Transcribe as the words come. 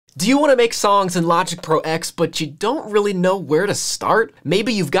Do you want to make songs in Logic Pro X, but you don't really know where to start?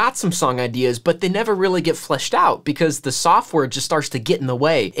 Maybe you've got some song ideas, but they never really get fleshed out because the software just starts to get in the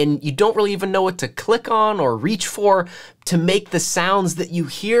way and you don't really even know what to click on or reach for to make the sounds that you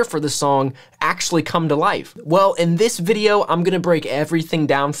hear for the song actually come to life. Well, in this video, I'm gonna break everything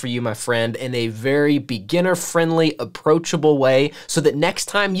down for you, my friend, in a very beginner-friendly, approachable way so that next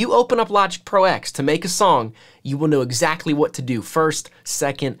time you open up Logic Pro X to make a song, you will know exactly what to do first,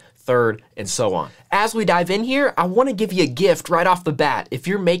 second, third, and so on. As we dive in here, I wanna give you a gift right off the bat. If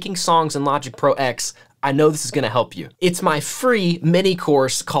you're making songs in Logic Pro X, I know this is gonna help you. It's my free mini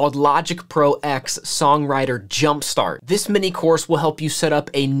course called Logic Pro X Songwriter Jumpstart. This mini course will help you set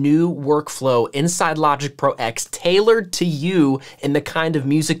up a new workflow inside Logic Pro X tailored to you and the kind of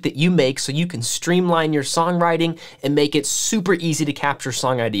music that you make so you can streamline your songwriting and make it super easy to capture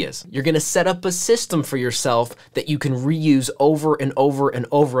song ideas. You're gonna set up a system for yourself that you can reuse over and over and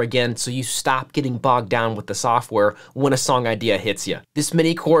over again so you stop getting bogged down with the software when a song idea hits you. This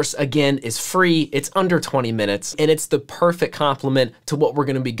mini course, again, is free. It's under 20 minutes, and it's the perfect complement to what we're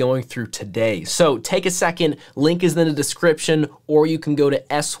gonna be going through today. So take a second, link is in the description, or you can go to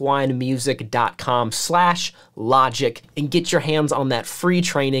swinemusic.com/logic and get your hands on that free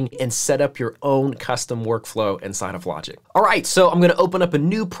training and set up your own custom workflow inside of Logic. All right, so I'm gonna open up a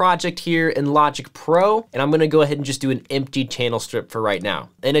new project here in Logic Pro, and I'm gonna go ahead and just do an empty channel strip for right now.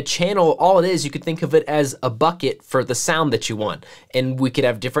 And a channel, all it is, you could think of it as a bucket for the sound that you want. And we could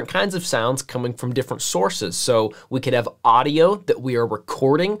have different kinds of sounds coming from different sources. So we could have audio that we are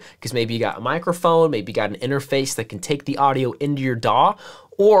recording, because maybe you got a microphone, maybe you got an interface that can take the audio into your DAW,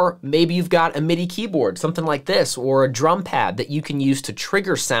 or maybe you've got a MIDI keyboard, something like this, or a drum pad that you can use to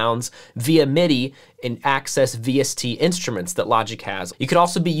trigger sounds via MIDI and access VST instruments that Logic has. You could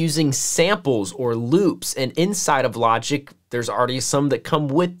also be using samples or loops, and inside of Logic, there's already some that come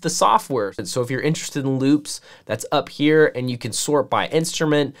with the software. And so if you're interested in loops, that's up here, and you can sort by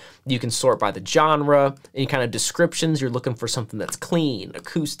instrument, you can sort by the genre, any kind of descriptions. You're looking for something that's clean,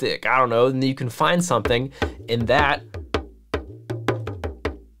 acoustic, I don't know, and then you can find something in that.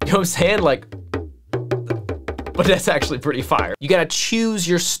 You know what I'm saying? Like, but that's actually pretty fire. You gotta choose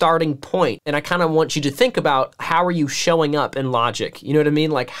your starting point. And I kinda want you to think about how are you showing up in Logic? You know what I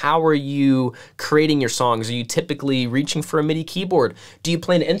mean? Like, how are you creating your songs? Are you typically reaching for a MIDI keyboard? Do you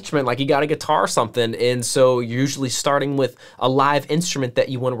play an instrument, like you got a guitar or something, and so you're usually starting with a live instrument that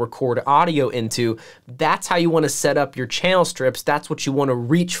you wanna record audio into? That's how you wanna set up your channel strips. That's what you wanna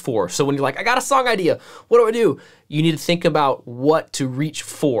reach for. So when you're like, I got a song idea, what do I do? You need to think about what to reach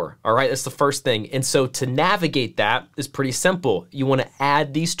for, all right? That's the first thing. And so to navigate that is pretty simple. You wanna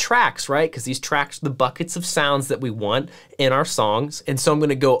add these tracks, right? Because these tracks are the buckets of sounds that we want in our songs. And so I'm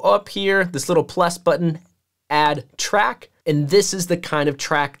gonna go up here, this little plus button, add track, and this is the kind of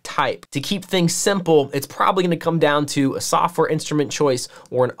track type. To keep things simple, it's probably gonna come down to a software instrument choice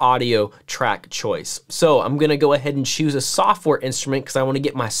or an audio track choice. So I'm gonna go ahead and choose a software instrument because I wanna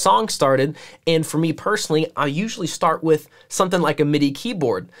get my song started. And for me personally, I usually start with something like a MIDI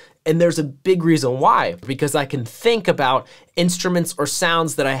keyboard. And there's a big reason why, because I can think about instruments or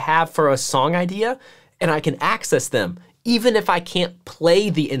sounds that I have for a song idea and I can access them, even if I can't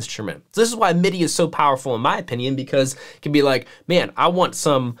play the instrument. So this is why MIDI is so powerful in my opinion, because it can be like, man, I want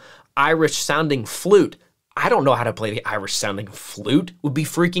some Irish sounding flute. I don't know how to play the Irish sounding flute. It would be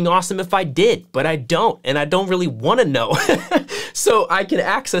freaking awesome if I did, but I don't, and I don't really wanna know. So I can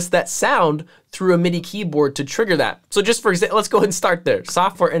access that sound through a MIDI keyboard to trigger that. So just for example, let's go ahead and start there.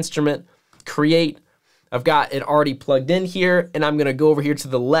 Software instrument, create. I've got it already plugged in here, and I'm gonna go over here to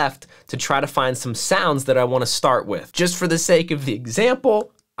the left to try to find some sounds that I wanna start with. Just for the sake of the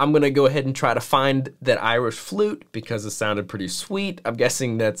example, I'm gonna go ahead and try to find that Irish flute because it sounded pretty sweet. I'm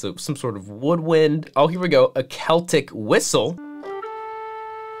guessing that's some sort of woodwind. Oh, here we go, a Celtic whistle.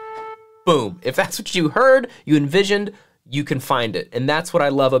 Boom, if that's what you heard, you envisioned, you can find it. And that's what I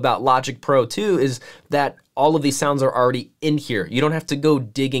love about Logic Pro too, is that all of these sounds are already in here. You don't have to go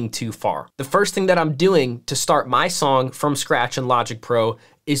digging too far. The first thing that I'm doing to start my song from scratch in Logic Pro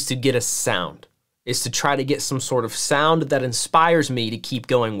is to get a sound, is to try to get some sort of sound that inspires me to keep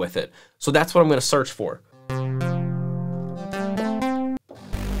going with it. So that's what I'm gonna search for.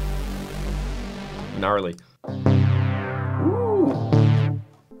 Gnarly. Ooh.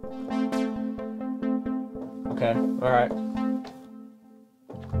 Okay, all right.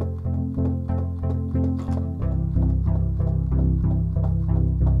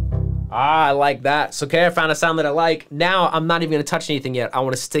 Ah, I like that. So, okay, I found a sound that I like. Now, I'm not even gonna touch anything yet. I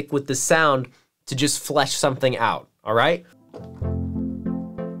wanna stick with the sound to just flesh something out, all right?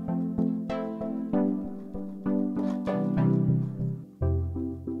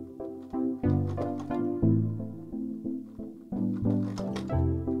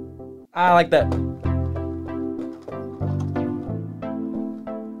 I like that.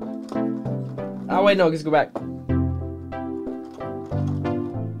 Oh wait, no, let's go back.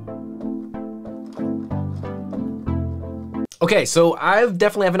 Okay, so I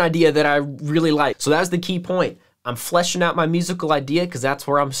definitely have an idea that I really like. So that's the key point. I'm fleshing out my musical idea because that's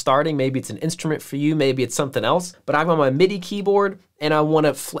where I'm starting. Maybe it's an instrument for you, maybe it's something else. But I'm on my MIDI keyboard and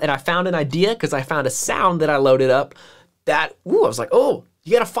I found an idea because I found a sound that I loaded up that, I was like, oh,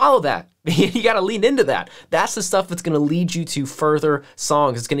 you gotta follow that. You gotta lean into that. That's the stuff that's gonna lead you to further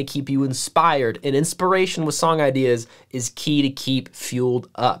songs. It's gonna keep you inspired. And inspiration with song ideas is key to keep fueled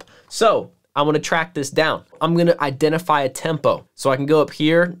up. So I wanna track this down. I'm gonna identify a tempo. So I can go up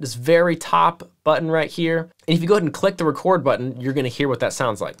here, this very top button right here. And if you go ahead and click the record button, you're gonna hear what that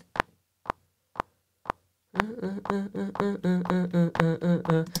sounds like.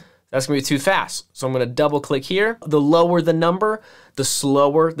 That's gonna be too fast. So I'm gonna double click here. The lower the number, the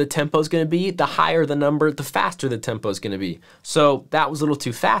slower the tempo is gonna be. The higher the number, the faster the tempo is gonna be. So that was a little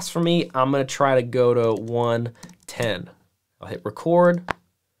too fast for me. I'm gonna try to go to 110. I'll hit record.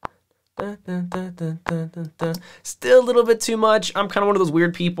 Still a little bit too much. I'm kind of one of those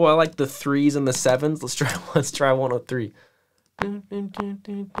weird people. I like the 3s and the 7s. Let's try 103.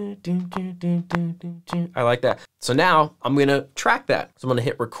 I like that. So now I'm gonna track that. So I'm gonna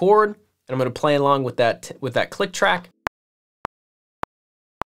hit record and I'm gonna play along with that click track.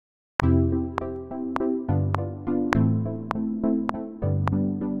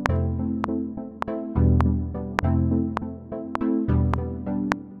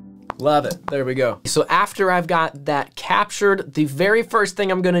 Love it. There we go. So after I've got that captured, the very first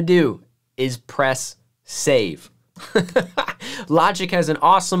thing I'm gonna do is press save. Logic has an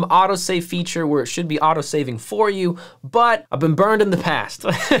awesome autosave feature where it should be auto-saving for you, but I've been burned in the past.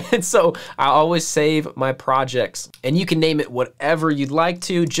 And so I always save my projects. And you can name it whatever you'd like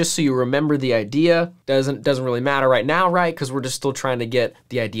to, just so you remember the idea. Doesn't really matter right now, right? Because we're just still trying to get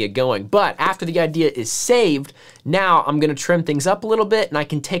the idea going. But after the idea is saved, now I'm gonna trim things up a little bit and I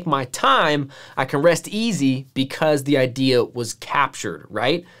can take my time, I can rest easy because the idea was captured,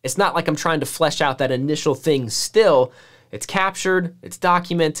 right? It's not like I'm trying to flesh out that initial thing still. It's captured, it's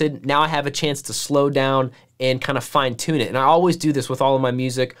documented. Now I have a chance to slow down and kind of fine tune it. And I always do this with all of my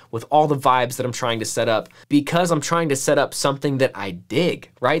music, with all the vibes that I'm trying to set up, because I'm trying to set up something that I dig,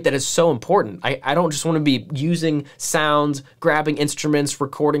 right? That is so important. I don't just want to be using sounds, grabbing instruments,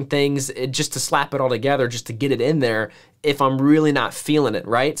 recording things just to slap it all together, just to get it in there if I'm really not feeling it,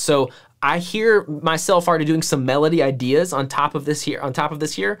 right? So I hear myself already doing some melody ideas on top of this here,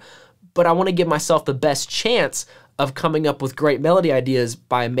 but I want to give myself the best chance of coming up with great melody ideas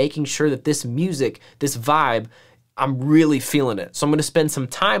by making sure that this music, this vibe, I'm really feeling it. So I'm gonna spend some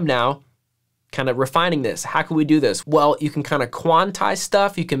time now kind of refining this. How can we do this? Well, you can kind of quantize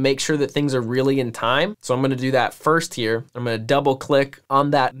stuff. You can make sure that things are really in time. So I'm gonna do that first here. I'm gonna double click on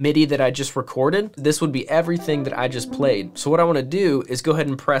that MIDI that I just recorded. This would be everything that I just played. So what I wanna do is go ahead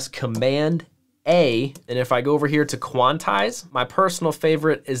and press Command A, and if I go over here to quantize, my personal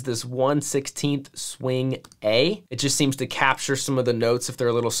favorite is this 1/16 swing A. It just seems to capture some of the notes if they're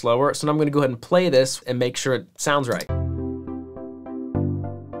a little slower. So now I'm gonna go ahead and play this and make sure it sounds right.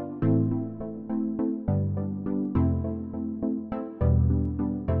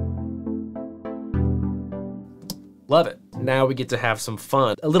 Love it. Now we get to have some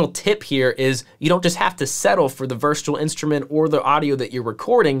fun. A little tip here is you don't just have to settle for the virtual instrument or the audio that you're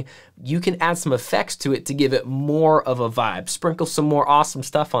recording. You can add some effects to it to give it more of a vibe. Sprinkle some more awesome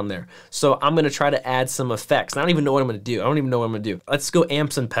stuff on there. So I'm gonna try to add some effects. I don't even know what I'm gonna do. I don't even know what I'm gonna do. Let's go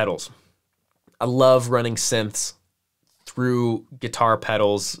amps and pedals. I love running synths through guitar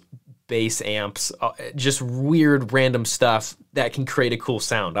pedals, bass amps, just weird random stuff that can create a cool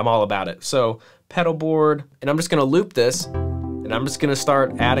sound. I'm all about it. So pedal board, and I'm just gonna loop this, and I'm just gonna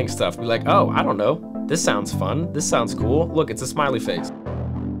start adding stuff. Be like, oh, I don't know, this sounds fun, this sounds cool. Look, it's a smiley face.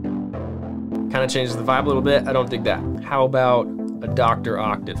 Kind of changes the vibe a little bit. I don't dig that. How about a doctor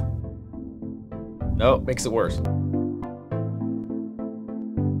octave? Nope, makes it worse.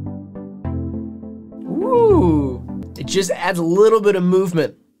 Ooh, it just adds a little bit of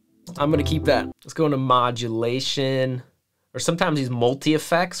movement. I'm gonna keep that. Let's go into modulation, or sometimes these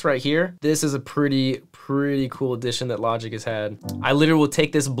multi-effects right here. This is a pretty cool addition that Logic has had. I literally will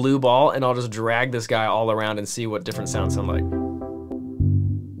take this blue ball and I'll just drag this guy all around and see what different sounds sound like.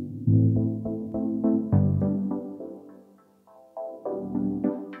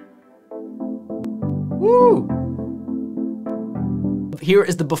 Woo! Here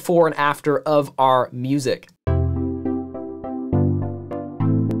is the before and after of our music.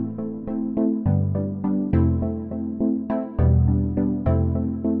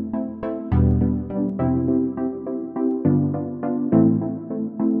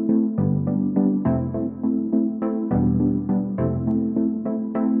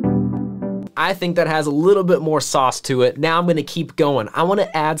 I think that has a little bit more sauce to it. Now I'm gonna keep going. I wanna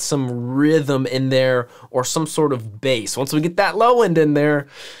add some rhythm in there or some sort of bass. Once we get that low end in there,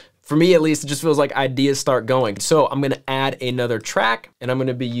 for me at least, it just feels like ideas start going. So I'm gonna add another track, and I'm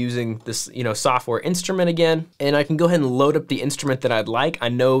gonna be using this, software instrument again, and I can go ahead and load up the instrument that I'd like. I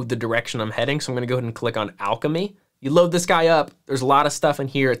know the direction I'm heading, so I'm gonna go ahead and click on Alchemy. You load this guy up, there's a lot of stuff in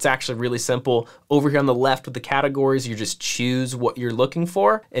here. It's actually really simple. Over here on the left with the categories, you just choose what you're looking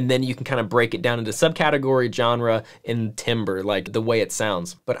for, and then you can kind of break it down into subcategory, genre, and timbre, like the way it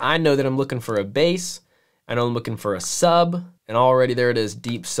sounds. But I know that I'm looking for a bass, I know I'm looking for a sub, and already there it is,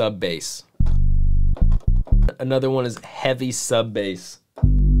 deep sub bass. Another one is heavy sub bass.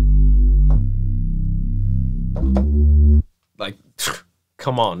 Like,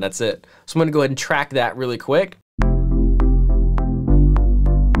 come on, that's it. So I'm gonna go ahead and track that really quick.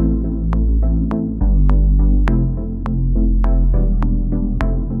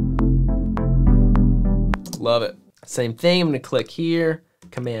 Love it. Same thing, I'm gonna click here,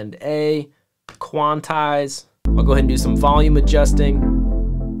 Command A, quantize. I'll go ahead and do some volume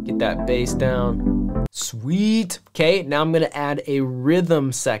adjusting, get that bass down. Sweet. Okay, now I'm gonna add a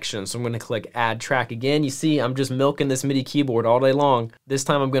rhythm section. So I'm gonna click Add Track again. You see, I'm just milking this MIDI keyboard all day long. This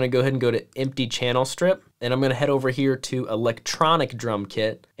time I'm gonna go ahead and go to Empty Channel Strip, and I'm gonna head over here to Electronic Drum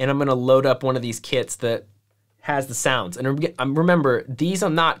Kit, and I'm gonna load up one of these kits that has the sounds. And remember, these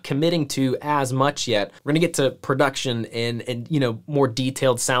I'm not committing to as much yet. We're gonna get to production and more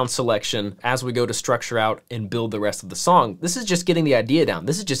detailed sound selection as we go to structure out and build the rest of the song. This is just getting the idea down.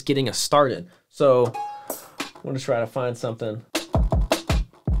 This is just getting us started. So I'm gonna try to find something.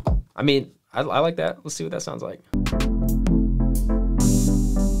 I mean, I like that. Let's see what that sounds like.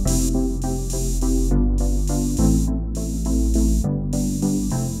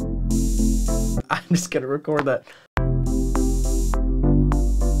 I'm just gonna record that.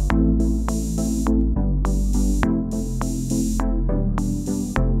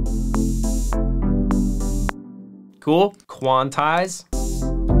 Cool. Quantize.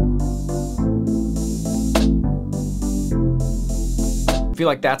 I feel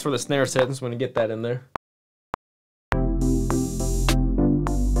like that's where the snare sits, so I'm gonna get that in there.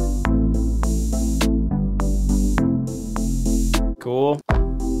 Cool.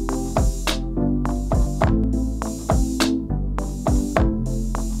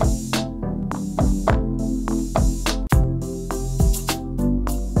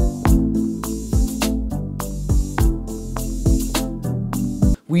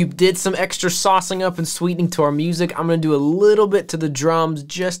 We did some extra saucing up and sweetening to our music. I'm gonna do a little bit to the drums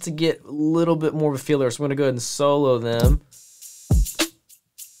just to get a little bit more of a feeler. So I'm gonna go ahead and solo them.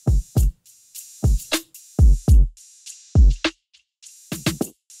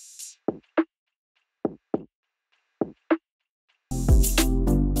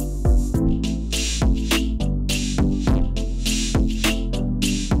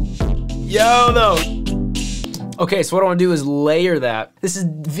 Yo, though. Okay, so what I wanna do is layer that. This is,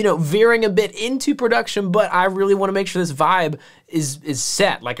 veering a bit into production, but I really wanna make sure this vibe is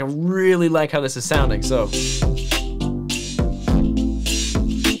set. Like, I really like how this is sounding, so.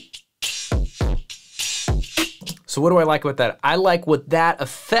 So what do I like with that? I like what that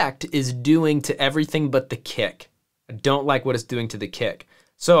effect is doing to everything but the kick. I don't like what it's doing to the kick.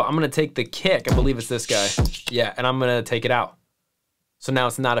 So I'm gonna take the kick, I believe it's this guy. Yeah, and I'm gonna take it out. So now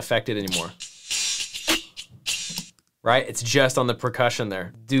it's not affected anymore. Right? It's just on the percussion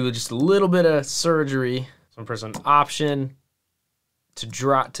there. Do just a little bit of surgery. So I'm pressing Option to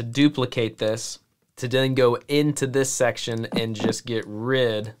duplicate this, to then go into this section and just get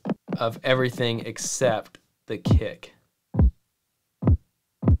rid of everything except the kick.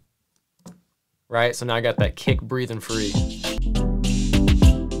 Right? So now I got that kick breathing free.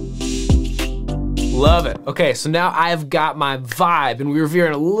 Love it. Okay, so now I've got my vibe, and we were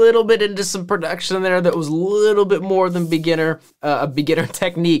veering a little bit into some production there that was a little bit more than a beginner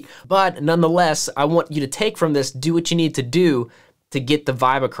technique, but nonetheless, I want you to take from this, do what you need to do to get the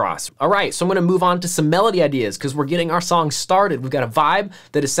vibe across. All right, so I'm gonna move on to some melody ideas because we're getting our song started. We've got a vibe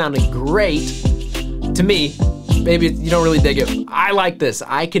that is sounding great to me. Maybe you don't really dig it. I like this.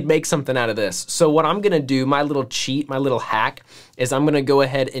 I could make something out of this. So what I'm gonna do, my little cheat, my little hack, is I'm gonna go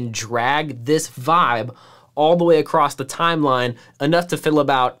ahead and drag this vibe all the way across the timeline, enough to fill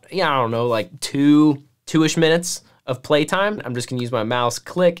about, I don't know, like two-ish minutes of playtime. I'm just gonna use my mouse,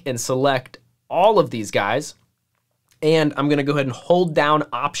 click, and select all of these guys. And I'm gonna go ahead and hold down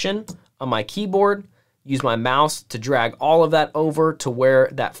Option on my keyboard, use my mouse to drag all of that over to where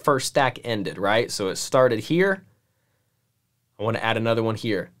that first stack ended, right? So it started here. I wanna add another one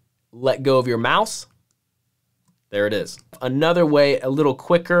here. Let go of your mouse, There it is. Another way, a little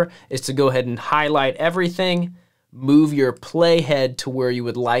quicker, is to go ahead and highlight everything, move your playhead to where you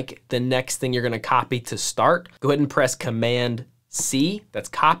would like the next thing you're gonna copy to start. Go ahead and press Command C, that's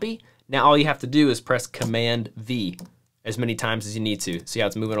copy. Now all you have to do is press Command V as many times as you need to. See how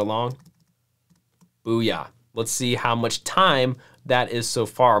it's moving along? Booyah. Let's see how much time that is so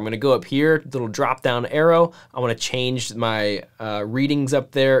far. I'm gonna go up here, little drop down arrow. I wanna change my readings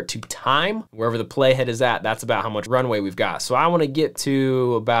up there to time. Wherever the playhead is at, that's about how much runway we've got. So I wanna get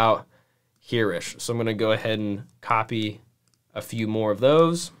to about here-ish. So I'm gonna go ahead and copy a few more of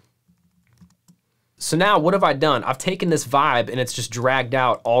those. So now what have I done? I've taken this vibe and it's just dragged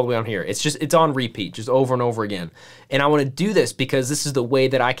out all the way on here. It's on repeat, just over and over again. And I wanna do this because this is the way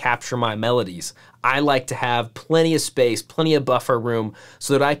that I capture my melodies. I like to have plenty of space, plenty of buffer room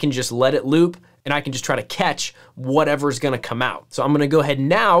so that I can just let it loop and I can just try to catch whatever's gonna come out. So I'm gonna go ahead and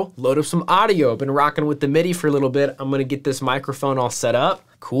now load up some audio. I've been rocking with the MIDI for a little bit. I'm gonna get this microphone all set up.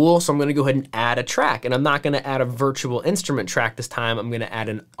 Cool, so I'm gonna go ahead and add a track, and I'm not gonna add a virtual instrument track this time, I'm gonna add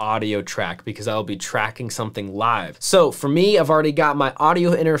an audio track because I'll be tracking something live. So for me, I've already got my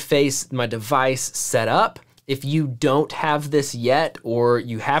audio interface, my device set up. If you don't have this yet, or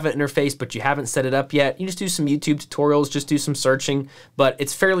you have an interface but you haven't set it up yet, you just do some YouTube tutorials, just do some searching, but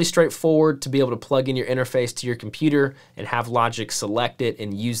it's fairly straightforward to be able to plug in your interface to your computer and have Logic select it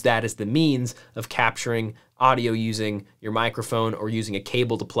and use that as the means of capturing audio using your microphone or using a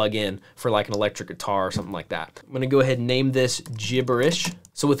cable to plug in for like an electric guitar or something like that. I'm gonna go ahead and name this Gibberish.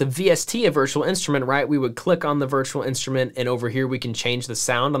 So with a VST, a virtual instrument, right, we would click on the virtual instrument and over here we can change the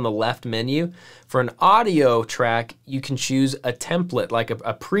sound on the left menu. For an audio track, you can choose a template, like a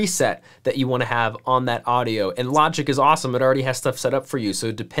preset that you wanna have on that audio. And Logic is awesome, it already has stuff set up for you.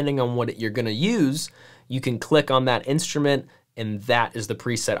 So depending on what you're gonna use, you can click on that instrument and that is the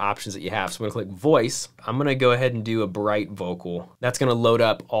preset options that you have. So I'm gonna click voice. I'm gonna go ahead and do a bright vocal. That's gonna load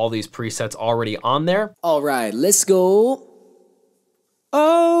up all these presets already on there. All right, let's go.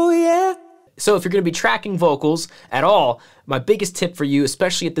 Oh yeah. So if you're gonna be tracking vocals at all, my biggest tip for you,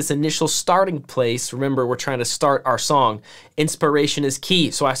 especially at this initial starting place, remember we're trying to start our song, inspiration is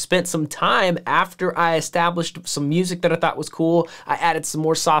key. So I spent some time after I established some music that I thought was cool, I added some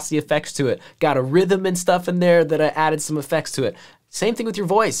more saucy effects to it. Got a rhythm and stuff in there that I added some effects to it. Same thing with your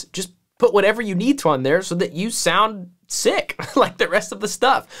voice. Just put whatever you need to on there so that you sound sick like the rest of the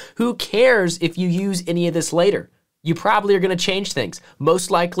stuff. Who cares if you use any of this later? You probably are gonna change things.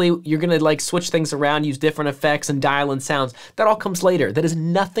 Most likely, you're gonna like switch things around, use different effects and dial in sounds. That all comes later. That has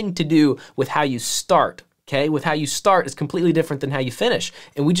nothing to do with how you start, okay? With how you start is completely different than how you finish.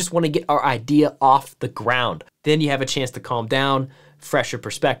 And we just wanna get our idea off the ground. Then you have a chance to calm down, fresher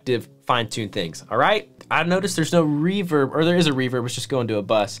perspective, fine-tune things, all right? I noticed there's no reverb, or there is a reverb, it's just going to a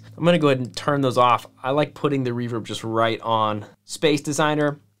bus. I'm gonna go ahead and turn those off. I like putting the reverb just right on. Space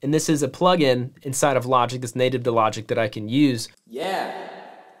Designer. And this is a plugin inside of Logic, that's native to Logic that I can use. Yeah.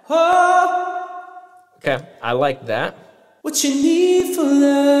 Oh. Okay, I like that. What you need for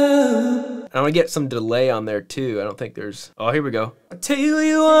love. And I'm gonna get some delay on there too. I don't think there's, oh, here we go. I tell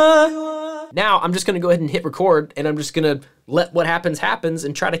you what. Now I'm just gonna go ahead and hit record and I'm just gonna let what happens happens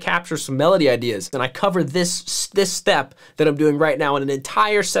and try to capture some melody ideas. And I cover this step that I'm doing right now in an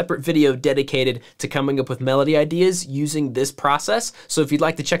entire separate video dedicated to coming up with melody ideas using this process. So if you'd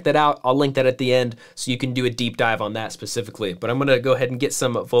like to check that out, I'll link that at the end so you can do a deep dive on that specifically. But I'm gonna go ahead and get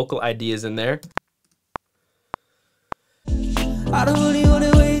some vocal ideas in there. I don't really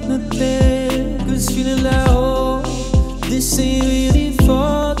wanna wait nothing, cause feeling like, oh, this ain't really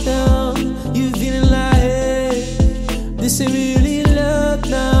fall down. You feeling like, hey, this ain't really love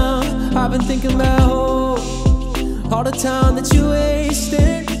now. I've been thinking about, oh, all the time that you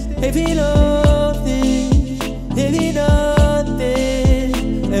wasted. Maybe nothing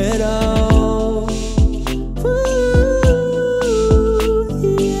at all. Ooh,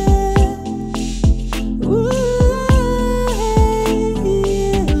 yeah. Ooh.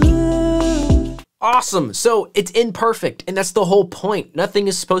 Awesome, so it's imperfect, and that's the whole point. Nothing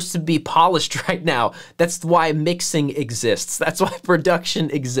is supposed to be polished right now. That's why mixing exists. That's why production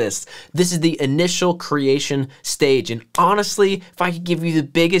exists. This is the initial creation stage, and honestly, if I could give you the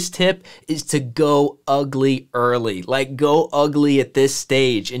biggest tip, is to go ugly early. Like, go ugly at this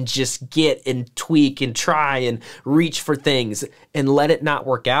stage and just get and tweak and try and reach for things and let it not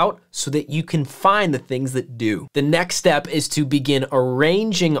work out so that you can find the things that do. The next step is to begin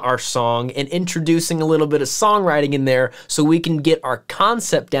arranging our song and introducing a little bit of songwriting in there so we can get our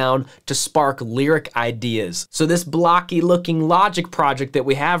concept down to spark lyric ideas. So this blocky looking Logic project that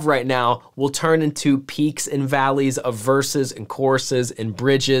we have right now will turn into peaks and valleys of verses and choruses and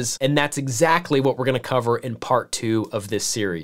bridges. And that's exactly what we're gonna cover in part 2 of this series.